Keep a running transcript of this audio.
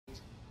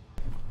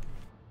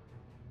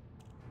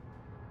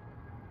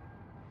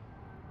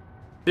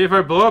If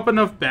I blow up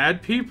enough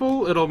bad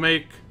people, it'll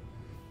make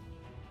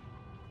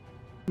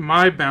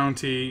my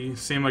bounty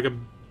seem like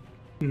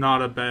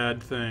not a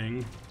bad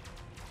thing.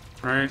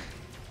 Right?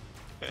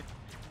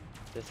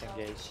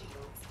 Disengage.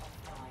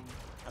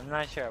 I'm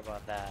not sure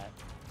about that.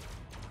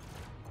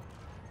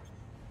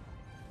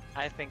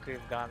 I think we've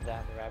gone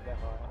down the rabbit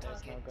hole.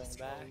 There's no going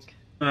back.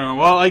 Oh,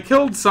 well, I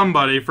killed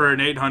somebody for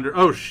an 800.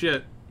 Oh,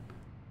 shit.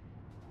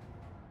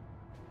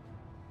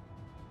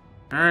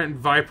 Alright,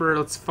 Viper,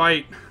 let's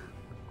fight.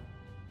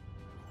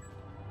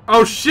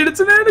 Oh, shit, it's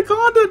an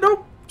Anaconda!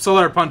 Nope.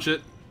 Solar punch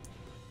it.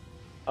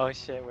 Oh,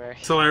 shit, where?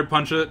 Solar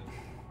punch it.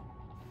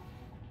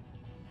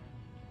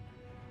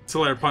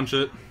 Solar punch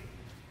it.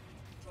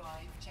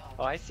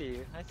 Oh, I see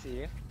you. I see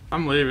you.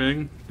 I'm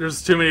leaving.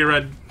 There's too many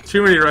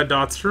red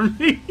dots for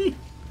me.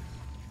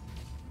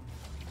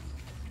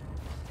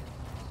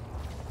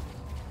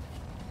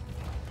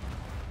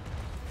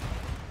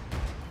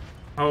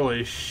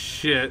 Holy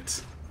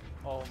shit.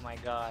 Oh my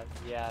god.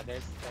 Yeah,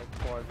 there's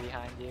like 4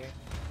 behind you.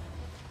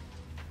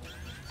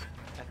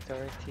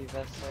 Authority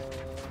vessel.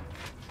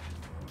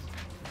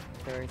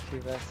 Authority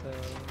vessel.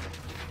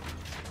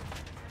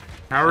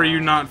 How are you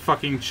not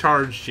fucking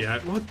charged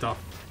yet? What the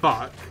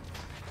fuck?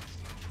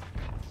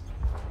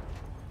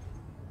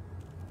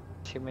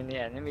 Too many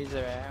enemies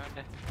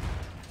around.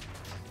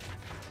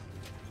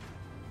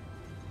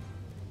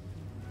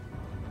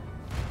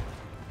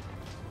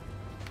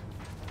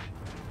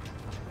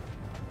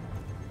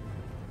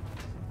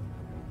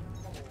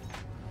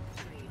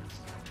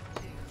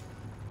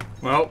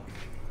 Well,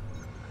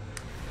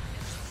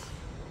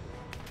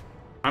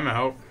 I'm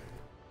out.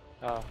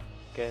 Oh,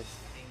 good.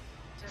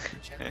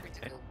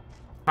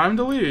 Time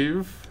to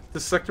leave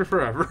this sector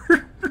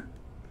forever.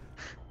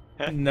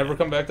 Never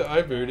come back to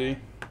iBooty.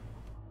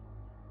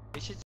 We should